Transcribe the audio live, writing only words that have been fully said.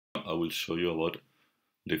I will show you about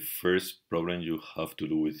the first problem you have to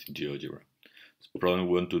do with GeoGebra. The problem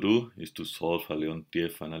we want to do is to solve a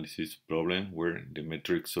Leontief analysis problem where the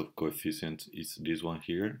matrix of coefficients is this one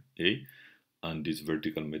here, A, and this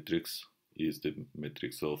vertical matrix is the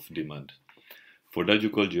matrix of demand. For that you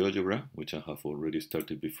call GeoGebra, which I have already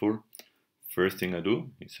started before. First thing I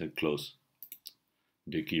do is I close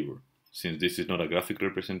the keyboard. Since this is not a graphic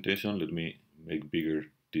representation, let me make bigger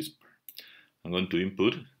this part. I'm going to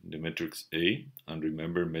input the matrix A, and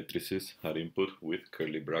remember matrices have input with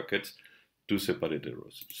curly brackets to separate the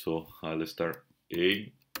rows. So I'll start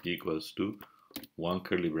A equals to 1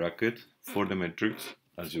 curly bracket for the matrix.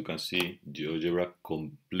 As you can see, GeoGebra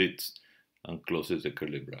completes and closes the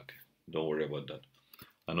curly bracket. Don't worry about that.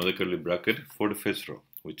 Another curly bracket for the first row,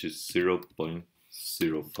 which is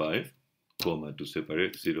 0.05, comma, to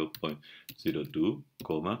separate 0.02,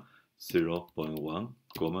 comma, 0.1,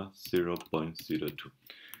 comma, 0.02.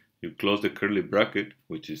 You close the curly bracket,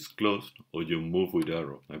 which is closed, or you move with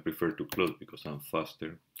arrow. I prefer to close because I'm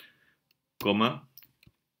faster. Comma,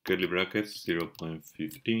 curly brackets,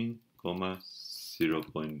 0.15, comma,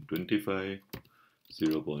 0.25,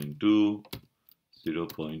 0.2,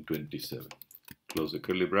 0.27. Close the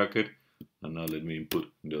curly bracket, and now let me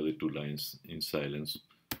input the other two lines in silence.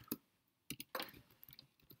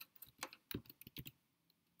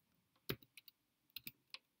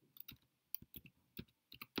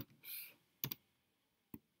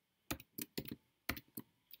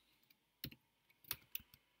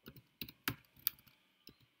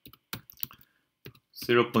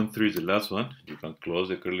 .3 is the last one. You can close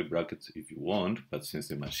the curly brackets if you want, but since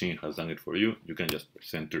the machine has done it for you, you can just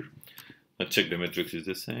press enter. I check the matrix is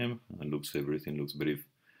the same, and everything looks very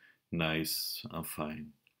nice and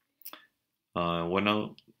fine. We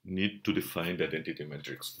now need to define the identity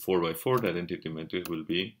matrix. 4 by 4, the identity matrix will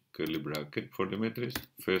be curly bracket for the matrix,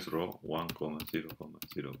 first row 1, 0,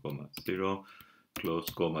 0, 0, close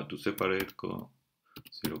comma to separate, 0,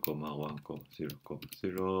 1, 0,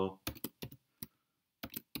 0.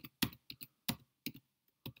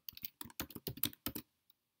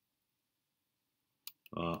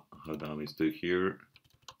 I have done a mistake here.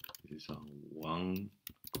 This is a 1,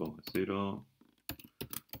 0,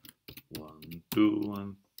 1, 2,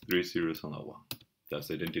 and 3 zeros and a 1. That's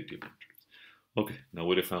the identity matrix. Okay, now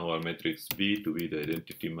we define our matrix B to be the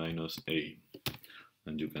identity minus A.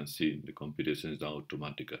 And you can see the computation is done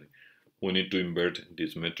automatically. We need to invert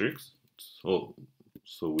this matrix. So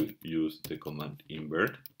we use the command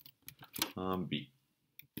invert B.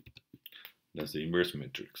 That's the inverse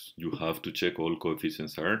matrix. You have to check all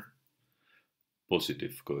coefficients are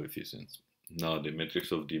positive coefficients. Now the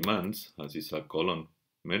matrix of demands, as is a column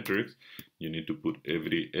matrix, you need to put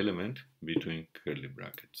every element between curly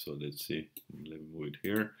brackets. So let's see, let me move it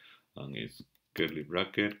here, and it's curly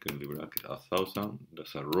bracket, 1,000,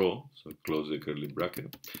 that's a row, so close the curly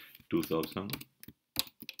bracket, 2,000,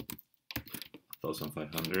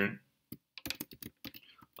 1,500,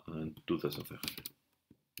 and 2,500.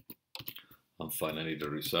 And finally the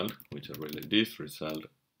result, which I write like this, result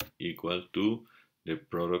equal to the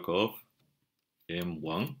product of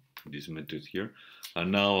M1, this matrix here.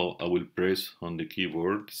 And now I will press on the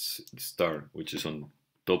keyboard start, which is on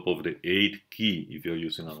top of the 8 key if you're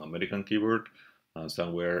using an American keyboard, and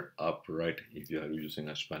somewhere up right if you are using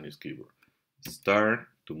a Spanish keyboard. Start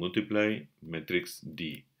to multiply matrix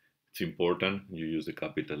D. It's important you use the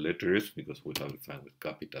capital letters because we have defined with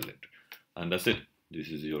capital letter. And that's it. This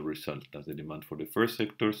is your result. That's the demand for the first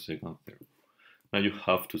sector, second, third. Now you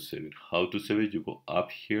have to save it. How to save it? You go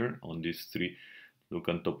up here on these 3. Look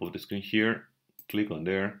on top of the screen here. Click on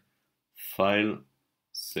there. File,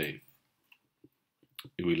 save.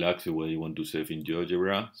 It will ask you whether you want to save in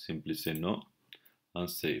GeoGebra. Simply say no and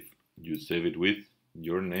save. You save it with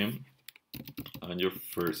your name and your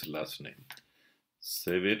first last name.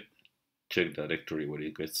 Save it. Check the directory where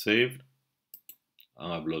it gets saved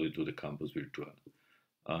and upload it to the campus virtual.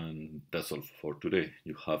 And that's all for today.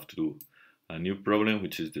 You have to do a new problem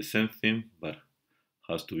which is the same thing but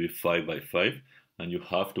has to be 5 by 5, and you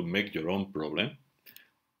have to make your own problem.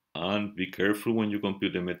 And be careful when you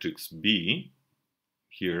compute the matrix B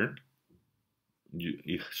here.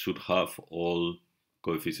 It should have all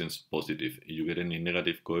coefficients positive. If you get any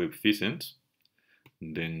negative coefficients,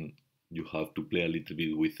 then you have to play a little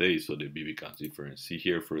bit with A so the B becomes different. See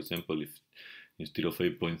here, for example, if instead of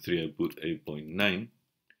 8.3 I put 8.9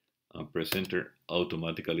 and press enter,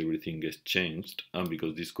 automatically everything gets changed, and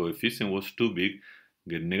because this coefficient was too big,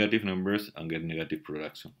 get negative numbers and get negative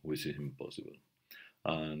production, which is impossible.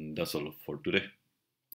 And that's all for today.